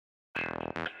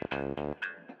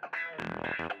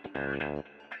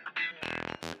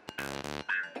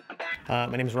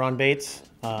My name is Ron Bates.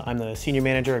 I'm the Senior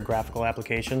Manager at Graphical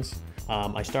Applications.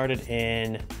 I started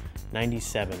in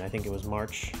 '97. I think it was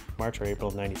March or April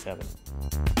of '97.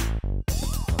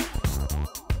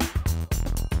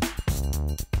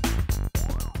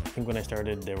 I think when I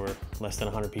started there were less than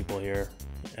 100 people here,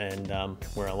 and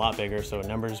we're a lot bigger, so in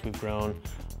numbers we've grown.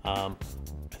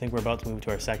 I think we're about to move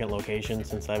to our second location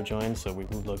since I've joined, so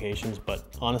we've moved locations, but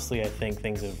honestly I think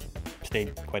things have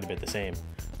stayed quite a bit the same.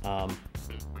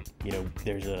 You know,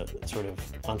 there's a sort of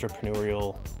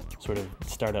entrepreneurial, sort of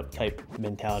startup type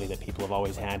mentality that people have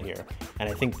always had here. And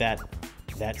I think that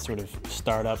sort of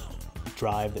startup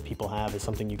drive that people have is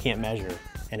something you can't measure,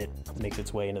 and it makes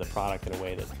its way into the product in a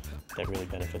way that really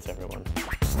benefits everyone.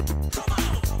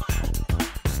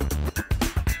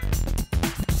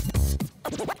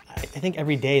 I think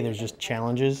every day there's just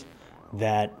challenges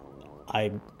that I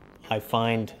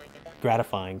find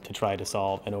gratifying to try to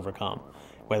solve and overcome.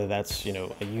 Whether that's, you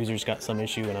know, a user's got some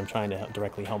issue and I'm trying to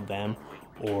directly help them,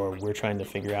 or we're trying to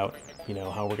figure out, you know,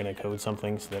 how we're going to code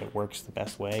something so that it works the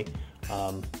best way.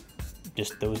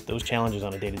 Just those challenges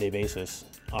on a day-to-day basis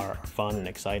are fun and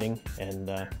exciting, and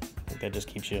I think that just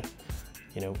keeps you,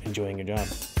 you know, enjoying your job.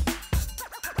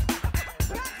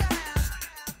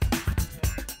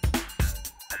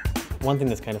 One thing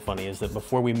that's kind of funny is that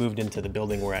before we moved into the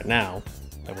building we're at now,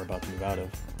 that we're about to move out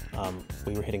of,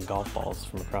 we were hitting golf balls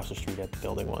from across the street at the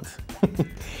building once.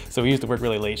 So we used to work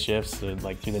really late shifts,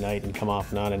 like through the night, and come off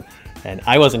and on. And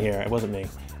I wasn't here, it wasn't me,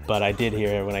 but I did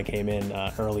hear when I came in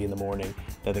early in the morning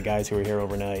that the guys who were here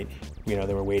overnight, you know,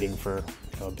 they were waiting for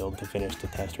a build to finish to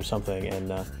test or something, and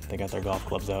they got their golf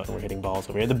clubs out and were hitting balls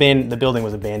over here. The building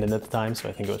was abandoned at the time, so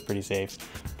I think it was pretty safe,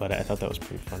 but I thought that was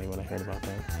pretty funny when I heard about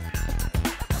that.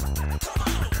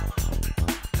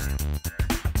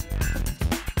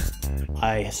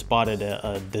 I spotted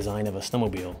a design of a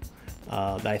snowmobile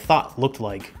that I thought looked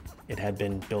like it had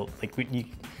been built.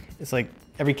 It's like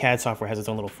every CAD software has its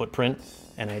own little footprint,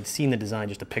 and I had seen the design,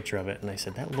 just a picture of it, and I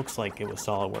said, that looks like it was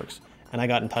SolidWorks. And I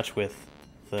got in touch with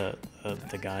the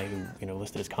guy who, you know,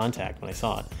 listed his contact when I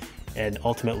saw it. And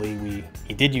ultimately,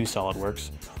 he did use SolidWorks.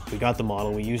 We got the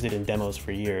model, we used it in demos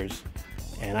for years,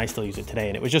 and I still use it today.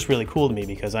 And it was just really cool to me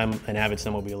because I'm an avid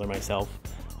snowmobiler myself,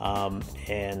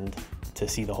 and to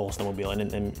see the whole snowmobile,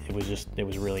 and it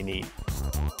was really neat.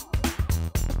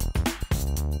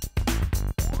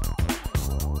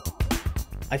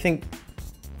 I think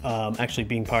actually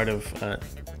being part of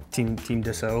Team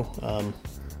Dassault,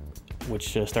 which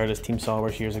started as Team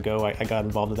SolidWorks years ago, I got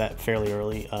involved with that fairly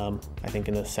early. I think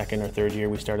in the second or third year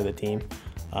we started the team.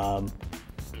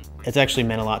 It's actually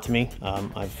meant a lot to me.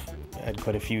 I've had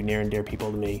quite a few near and dear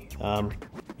people to me,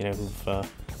 you know,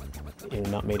 who've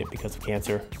not made it because of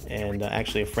cancer, and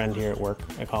actually a friend here at work,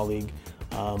 a colleague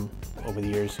over the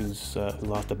years who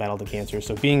lost a battle to cancer.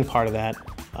 So being part of that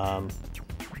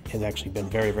has actually been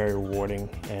very, very rewarding,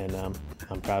 and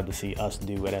I'm proud to see us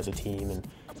do it as a team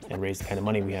and raise the kind of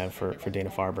money we have for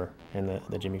Dana-Farber and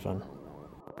the Jimmy Fund.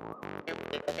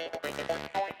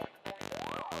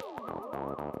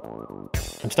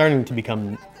 I'm starting to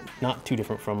become not too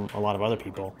different from a lot of other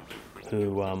people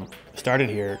who started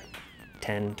here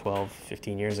 10, 12,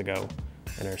 15 years ago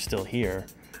and are still here.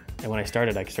 And when I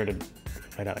started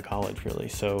right out of college, really.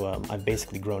 So I've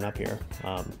basically grown up here.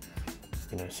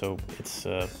 You know, so it's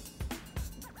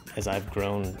as I've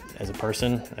grown as a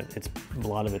person, a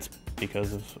lot of it's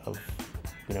because of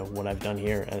you know, what I've done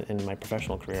here in my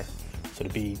professional career. So to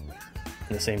be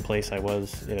in the same place I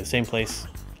was, you know, the same place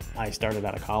I started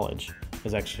out of college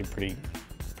is actually pretty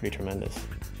tremendous.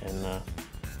 And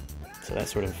so that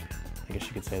sort of, I guess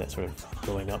you could say, that sort of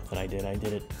growing up that I did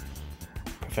it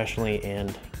professionally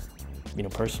and, you know,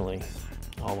 personally,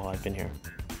 all while I've been here.